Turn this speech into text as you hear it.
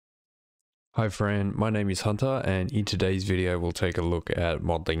Hi friend, my name is Hunter, and in today's video we'll take a look at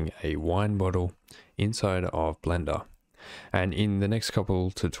modeling a wine bottle inside of Blender. And in the next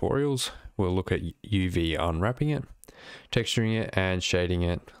couple tutorials we'll look at UV unwrapping it, texturing it and shading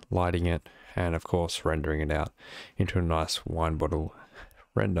it, lighting it, and of course rendering it out into a nice wine bottle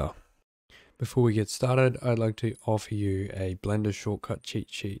render. Before we get started, I'd like to offer you a Blender shortcut cheat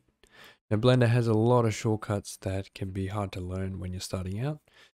sheet. Now Blender has a lot of shortcuts that can be hard to learn when you're starting out.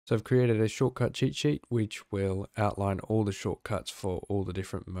 So I've created a shortcut cheat sheet which will outline all the shortcuts for all the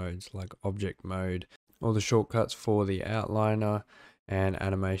different modes, like object mode, all the shortcuts for the outliner and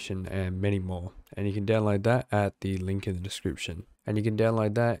animation, and many more. And you can download that at the link in the description. And you can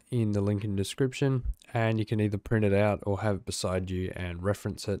download that in the link in the description, and you can either print it out or have it beside you and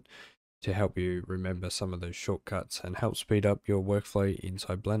reference it to help you remember some of those shortcuts and help speed up your workflow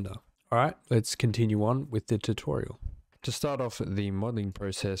inside Blender. Alright, let's continue on with the tutorial. To start off the modeling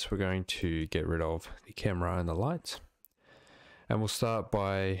process, we're going to get rid of the camera and the lights. And we'll start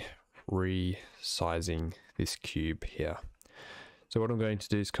by resizing this cube here. So what I'm going to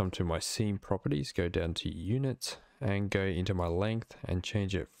do is come to my scene properties, go down to units, and go into my length and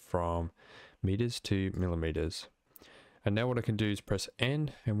change it from meters to millimeters. And now what I can do is press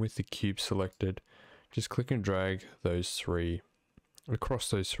N, and with the cube selected, just click and drag those three across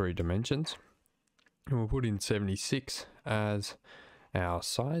those three dimensions. And we'll put in 76 as our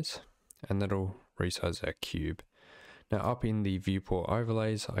size, and that'll resize our cube. Now up in the viewport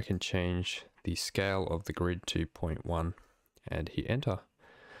overlays, I can change the scale of the grid to 0.1 and hit enter.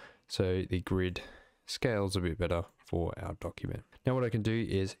 So the grid scales a bit better for our document. Now what I can do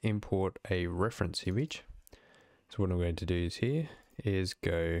is import a reference image. So what I'm going to do is here is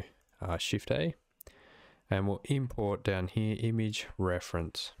go Shift A, and we'll import down here image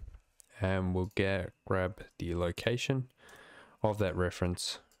reference. And we'll grab the location of that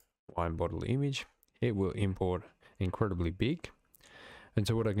reference wine bottle image. It will import incredibly big. And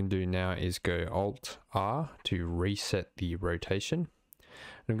so what I can do now is go Alt R to reset the rotation.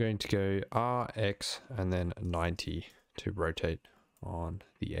 I'm going to go R, X, and then 90 to rotate on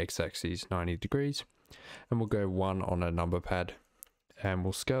the X axis 90 degrees. And we'll go 1 on a number pad, and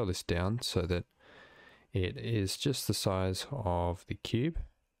we'll scale this down so that it is just the size of the cube.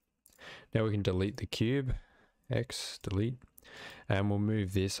 Now we can delete the cube, X, delete, and we'll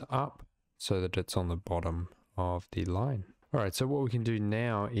move this up so that it's on the bottom of the line. Alright, so what we can do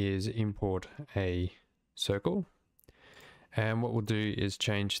now is import a circle, and what we'll do is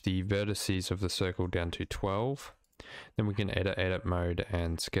change the vertices of the circle down to 12. Then we can edit mode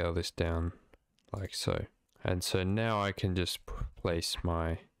and scale this down like so. And so now I can just place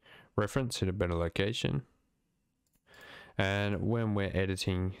my reference in a better location. And when we're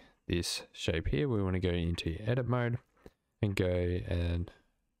editing this shape here, we want to go into edit mode and go and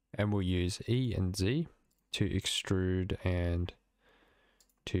we'll use E and Z to extrude and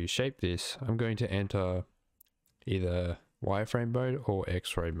to shape this. I'm going to enter either wireframe mode or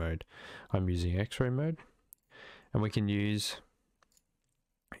X-ray mode. I'm using X-ray mode, and we can use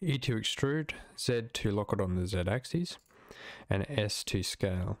E to extrude, Z to lock it on the Z axis, and S to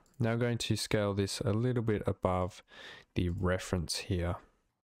scale. Now I'm going to scale this a little bit above the reference here.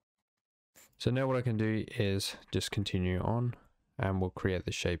 So now what I can do is just continue on, and we'll create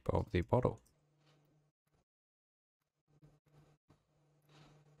the shape of the bottle.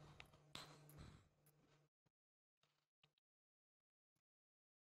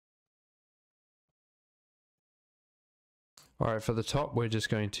 Alright, for the top we're just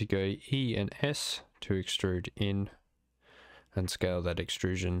going to go E and S to extrude in and scale that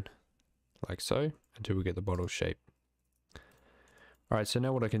extrusion like so until we get the bottle shape. Alright, so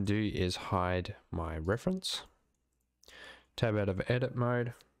now what I can do is hide my reference, tab out of edit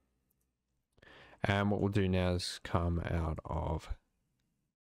mode, and what we'll do now is come out of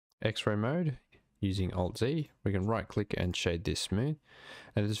X-ray mode using Alt Z. We can right click and shade this smooth,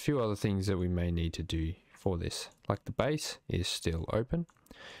 and there's a few other things that we may need to do for this, like the base is still open,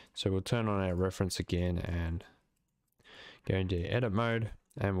 so we'll turn on our reference again and go into edit mode,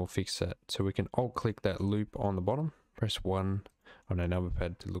 and we'll fix that. So we can alt click that loop on the bottom, press 1 on a number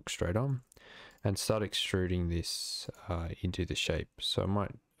pad to look straight on, and start extruding this into the shape. So I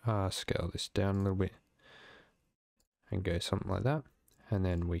might scale this down a little bit and go something like that, and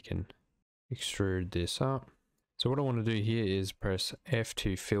then we can extrude this up. So what I want to do here is press F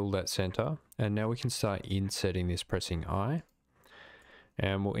to fill that center, and now we can start insetting this pressing I,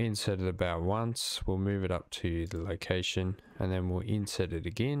 and we'll insert it about once. We'll move it up to the location, and then we'll inset it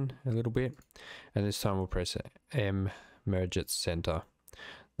again a little bit, and this time we'll press M, merge its center.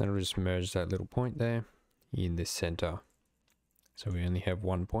 Then we'll just merge that little point there in the center So we only have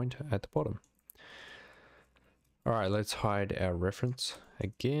 1 point at the bottom. All right, let's hide our reference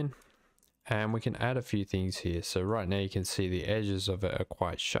again. And we can add a few things here. So right now you can see the edges of it are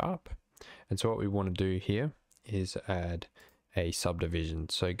quite sharp. And so what we want to do here is add a subdivision.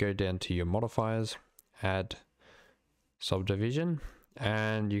 So go down to your modifiers, add subdivision,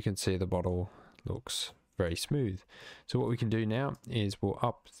 and you can see the bottle looks very smooth. So what we can do now is we'll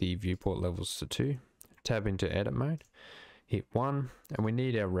up the viewport levels to 2, tab into edit mode, hit 1, and we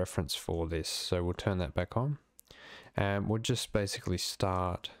need our reference for this. So we'll turn that back on, and we'll just basically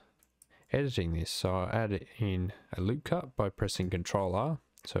start editing this. So I'll add in a loop cut by pressing Ctrl R.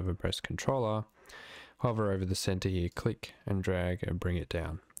 So if I press Ctrl R, hover over the center here, click and drag and bring it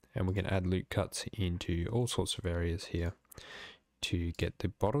down. And we can add loop cuts into all sorts of areas here to get the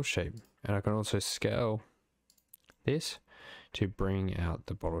bottle shape. And I can also scale this to bring out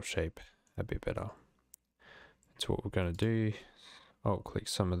the bottle shape a bit better. That's what we're going to do. I'll click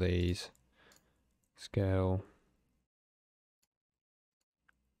some of these, scale.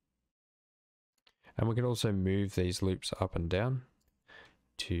 And we can also move these loops up and down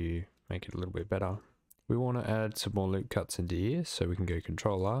to make it a little bit better. We want to add some more loop cuts into here, so we can go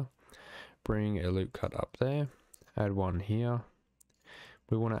Ctrl R, bring a loop cut up there, add one here.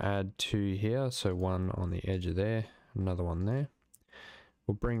 We want to add 2 here, so one on the edge of there, another one there.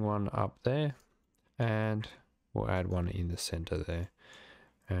 We'll bring one up there, and we'll add one in the center there,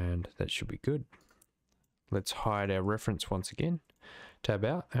 and that should be good. Let's hide our reference once again, tab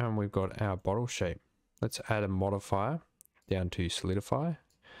out, and we've got our bottle shape. Let's add a modifier down to solidify.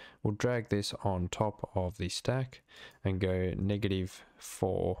 We'll drag this on top of the stack and go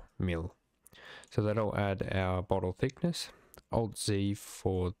 -4 mil. So that'll add our bottle thickness. Alt Z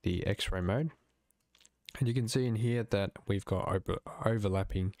for the X-ray mode. And you can see in here that we've got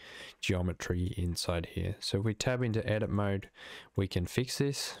overlapping geometry inside here. So if we tab into edit mode, we can fix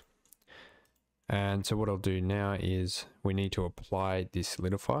this. And so what I'll do now is we need to apply this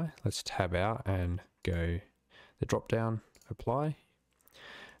solidify. Let's tab out and go the drop down, apply,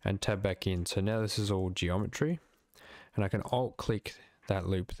 and tab back in. So now this is all geometry, and I can alt click that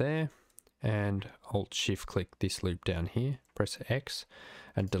loop there and alt shift click this loop down here, press X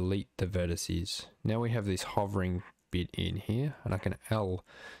and delete the vertices. Now we have this hovering bit in here, and I can L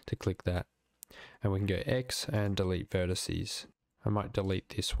to click that, and we can go X and delete vertices. I might delete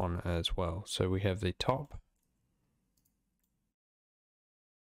this one as well. So we have the top,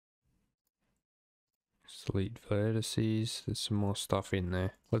 delete vertices, there's some more stuff in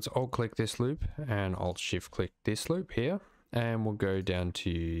there. Let's alt click this loop and alt shift click this loop here, and we'll go down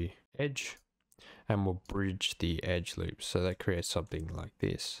to edge and we'll bridge the edge loop. So that creates something like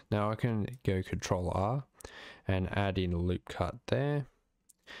this. Now I can go Ctrl R and add in a loop cut there,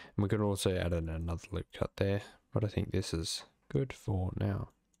 and we could also add in another loop cut there, but I think this is good for now.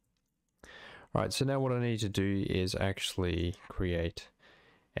 Alright, so now what I need to do is actually create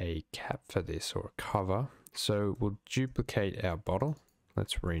a cap for this, or a cover. So we'll duplicate our bottle.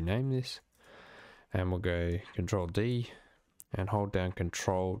 Let's rename this, and we'll go Ctrl D and hold down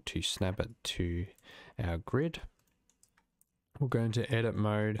Ctrl to snap it to our grid. We'll go into edit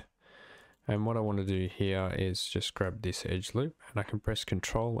mode, and what I want to do here is just grab this edge loop, and I can press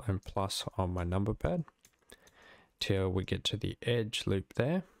Ctrl and plus on my number pad till we get to the edge loop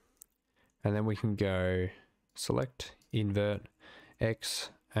there, and then we can go select, invert, X,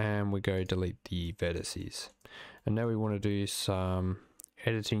 and we go delete the vertices. And now we want to do some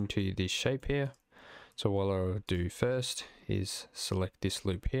editing to this shape here. So what I'll do first is select this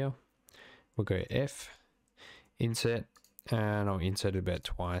loop here. We'll go F, insert, and I'll insert it about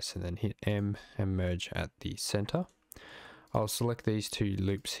twice, and then hit M and merge at the center. I'll select these 2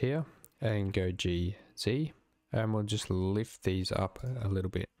 loops here and go G, Z, and we'll just lift these up a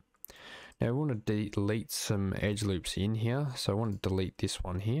little bit. Now we want to delete some edge loops in here, so I want to delete this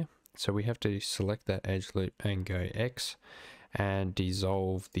one here. So we have to select that edge loop and go X and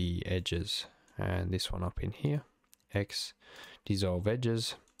dissolve the edges, and this one up in here, X, dissolve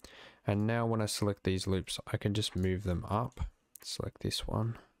edges. And now when I select these loops, I can just move them up, select this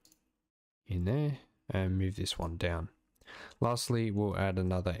one in there and move this one down. Lastly, we'll add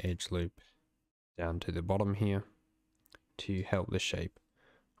another edge loop down to the bottom here to help the shape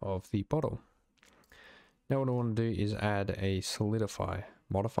of the bottle. Now what I want to do is add a solidify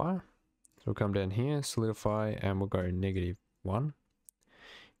modifier. So we'll come down here, solidify, and we'll go -1,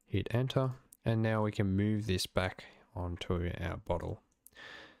 hit enter, and now we can move this back onto our bottle.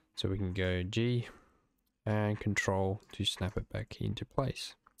 So we can go G and Control to snap it back into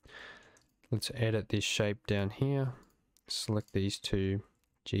place. Let's edit this shape down here, select these 2,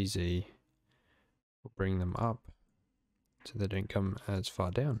 GZ, we'll bring them up, so they don't come as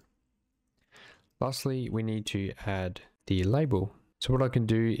far down. Lastly, we need to add the label. So what I can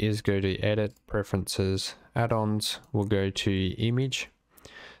do is go to Edit, Preferences, Add-ons. We'll go to Image,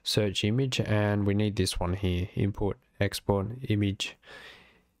 Search Image, and we need this one here, Import, Export, Image,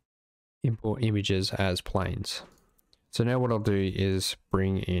 Import Images as Planes. So now what I'll do is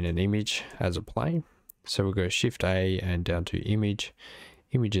bring in an image as a plane. So we'll go Shift A and down to Image,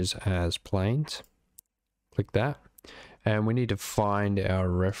 Images as Planes. Click that. And we need to find our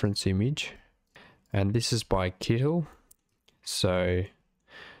reference image. And this is by Kittle. So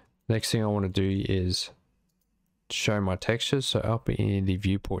next thing I want to do is show my textures. So up in the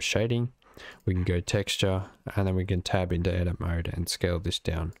viewport shading, we can go texture, and then we can tab into edit mode and scale this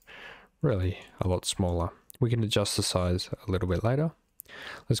down really a lot smaller. We can adjust the size a little bit later.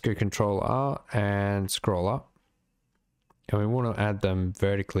 Let's go Control R and scroll up. And we want to add them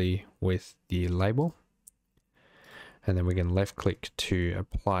vertically with the label. And then we can left click to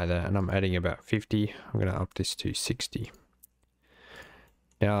apply that. And I'm adding about 50. I'm going to up this to 60.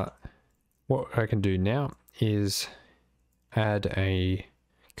 Now, what I can do now is add a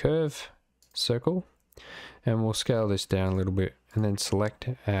curve circle, and we'll scale this down a little bit, and then select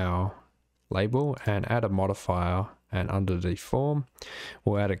our label and add a modifier, and under the form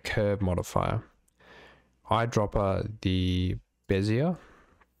we'll add a curve modifier, eyedropper the Bezier,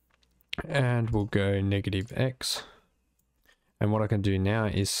 and we'll go -X. And what I can do now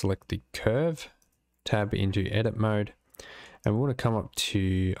is select the curve, tab into edit mode, and we want to come up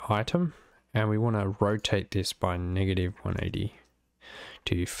to item, and we want to rotate this by -180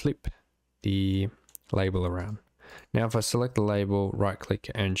 to flip the label around. Now if I select the label, right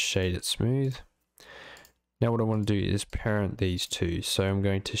click and shade it smooth. Now what I want to do is parent these two. So I'm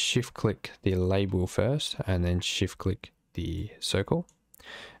going to shift click the label first and then shift click the circle.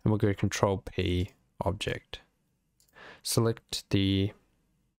 And we'll go Control P object. Select the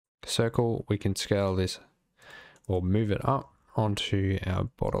circle, we can scale this or move it up onto our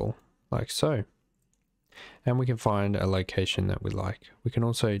bottle like so. And we can find a location that we like. We can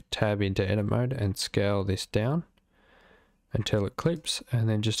also tab into edit mode and scale this down until it clips, and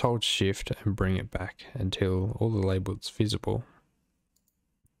then just hold shift and bring it back until all the label is visible.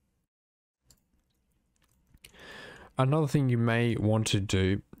 Another thing you may want to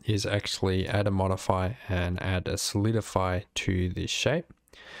do is actually add a modify and add a solidify to this shape.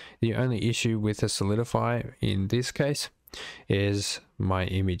 The only issue with a solidify in this case is my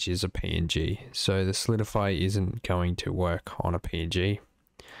image is a PNG, so the solidify isn't going to work on a PNG.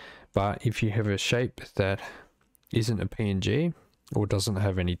 But if you have a shape that isn't a PNG or doesn't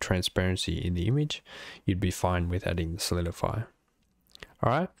have any transparency in the image, you'd be fine with adding the solidify.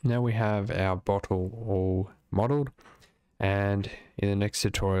 Alright, now we have our bottle all modeled, and in the next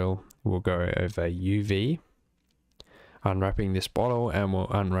tutorial we'll go over UV, unwrapping this bottle, and we'll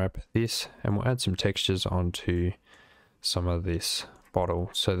unwrap this and we'll add some textures onto some of this bottle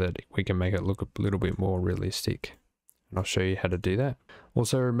so that we can make it look a little bit more realistic. And I'll show you how to do that.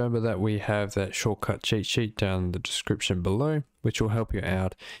 Also remember that we have that shortcut cheat sheet down in the description below, which will help you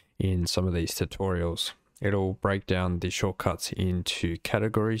out in some of these tutorials. It'll break down the shortcuts into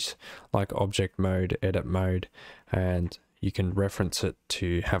categories like object mode, edit mode, and you can reference it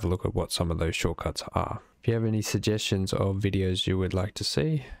to have a look at what some of those shortcuts are. If you have any suggestions of videos you would like to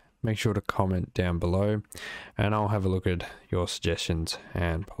see, make sure to comment down below and I'll have a look at your suggestions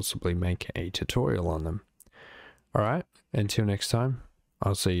and possibly make a tutorial on them. Alright, until next time,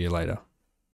 I'll see you later.